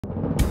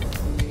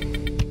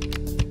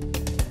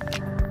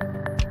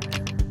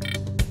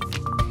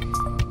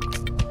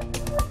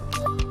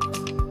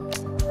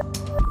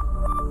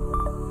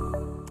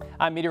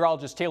I'm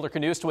meteorologist Taylor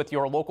Canoost with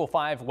your Local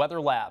 5 Weather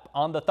Lab.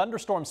 On the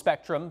thunderstorm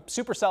spectrum,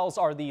 supercells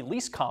are the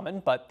least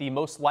common but the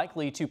most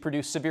likely to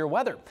produce severe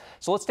weather.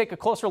 So let's take a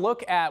closer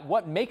look at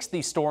what makes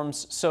these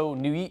storms so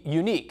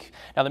unique.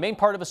 Now, the main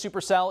part of a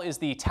supercell is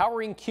the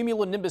towering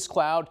cumulonimbus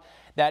cloud.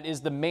 That is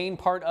the main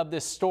part of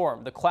this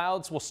storm. The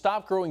clouds will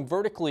stop growing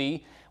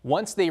vertically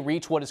once they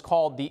reach what is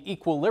called the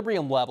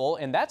equilibrium level,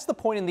 and that's the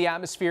point in the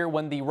atmosphere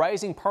when the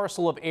rising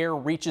parcel of air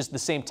reaches the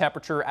same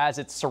temperature as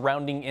its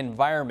surrounding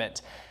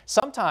environment.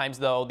 Sometimes,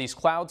 though, these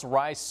clouds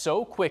rise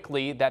so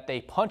quickly that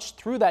they punch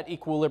through that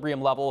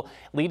equilibrium level,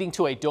 leading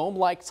to a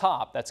dome-like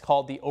top that's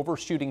called the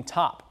overshooting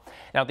top.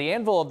 Now, the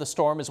anvil of the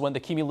storm is when the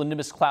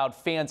cumulonimbus cloud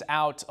fans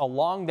out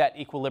along that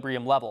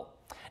equilibrium level.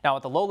 Now,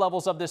 at the low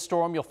levels of this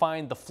storm, you'll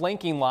find the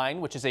flanking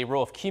line, which is a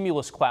row of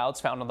cumulus clouds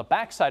found on the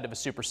backside of a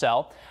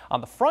supercell.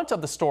 On the front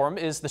of the storm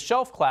is the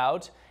shelf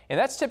cloud, and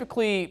that's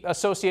typically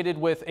associated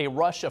with a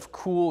rush of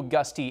cool,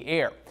 gusty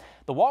air.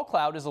 The wall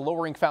cloud is a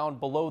lowering found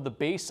below the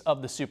base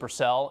of the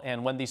supercell,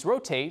 and when these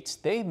rotate,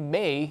 they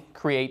may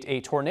create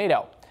a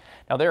tornado.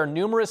 Now, there are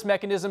numerous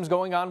mechanisms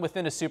going on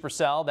within a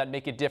supercell that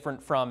make it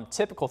different from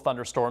typical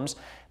thunderstorms.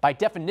 By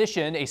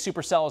definition, a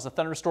supercell is a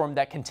thunderstorm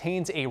that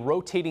contains a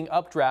rotating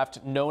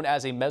updraft known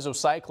as a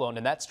mesocyclone,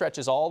 and that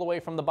stretches all the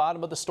way from the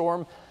bottom of the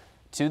storm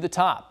to the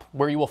top.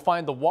 Where you will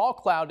find the wall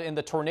cloud and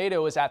the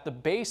tornado is at the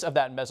base of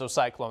that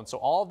mesocyclone. So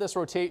all of this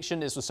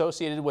rotation is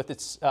associated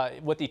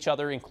with each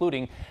other,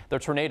 including the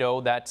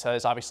tornado that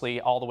is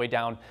obviously all the way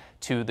down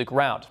to the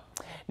ground.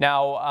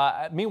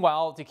 Now,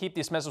 meanwhile, to keep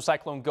this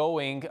mesocyclone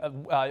going,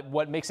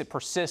 what makes it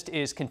persist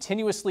is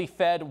continuously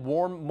fed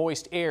warm,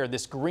 moist air,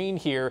 this green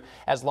here.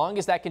 As long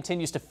as that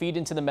continues to feed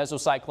into the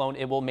mesocyclone,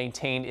 it will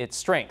maintain its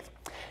strength.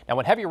 Now,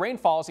 when heavy rain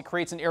falls, it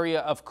creates an area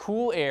of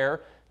cool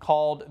air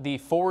called the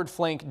forward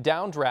flank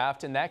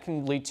downdraft, and that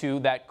can lead to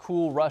that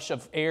cool rush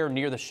of air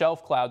near the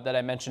shelf cloud that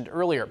I mentioned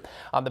earlier.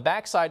 On the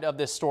backside of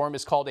this storm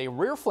is called a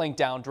rear flank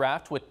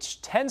downdraft, which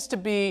tends to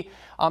be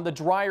on the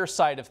drier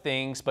side of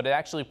things, but it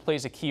actually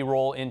plays a key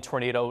role in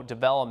tornado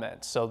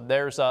development. So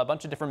there's a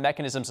bunch of different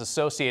mechanisms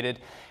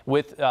associated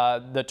with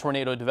the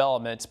tornado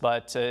development,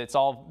 but it's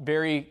all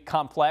very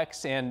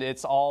complex and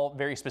it's all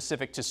very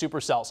specific to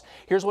supercells.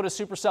 Here's what a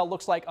supercell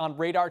looks like on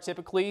radar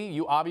typically.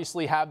 You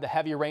obviously have the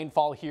heavy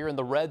rainfall here in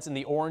the reds and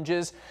the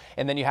oranges,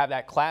 and then you have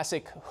that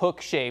classic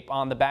hook shape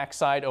on the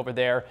backside over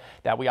there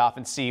that we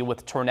often see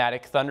with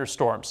tornadic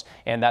thunderstorms,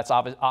 and that's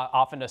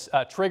often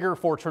a trigger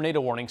for tornado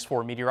warnings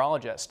for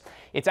meteorologists.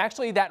 It's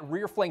actually that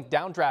rear flank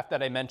downdraft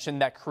that I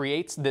mentioned that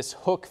creates this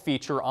hook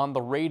feature on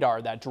the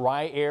radar. That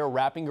dry air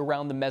wrapping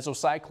around the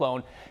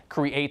mesocyclone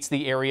creates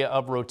the area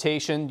of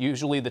rotation.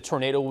 Usually the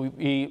tornado will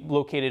be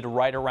located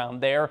right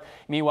around there.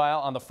 Meanwhile,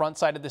 on the front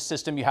side of the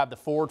system, you have the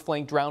forward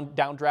flank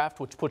downdraft,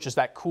 which pushes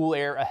that cool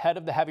air ahead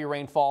of the heavy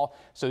rainfall.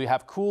 So you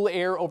have cool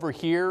air over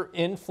here,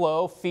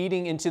 inflow,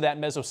 feeding into that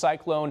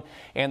mesocyclone,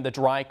 and the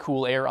dry,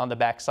 cool air on the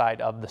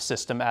backside of the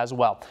system as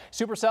well.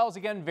 Supercells,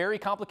 again, very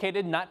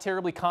complicated, not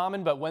terribly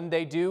common, but when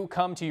they do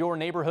come to your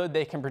neighborhood,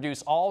 they can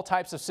produce all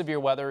types of severe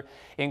weather,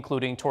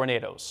 including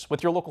tornadoes.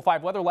 With your Local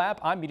 5 Weather Lab,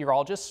 I'm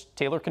meteorologist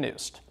Taylor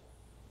Canoost.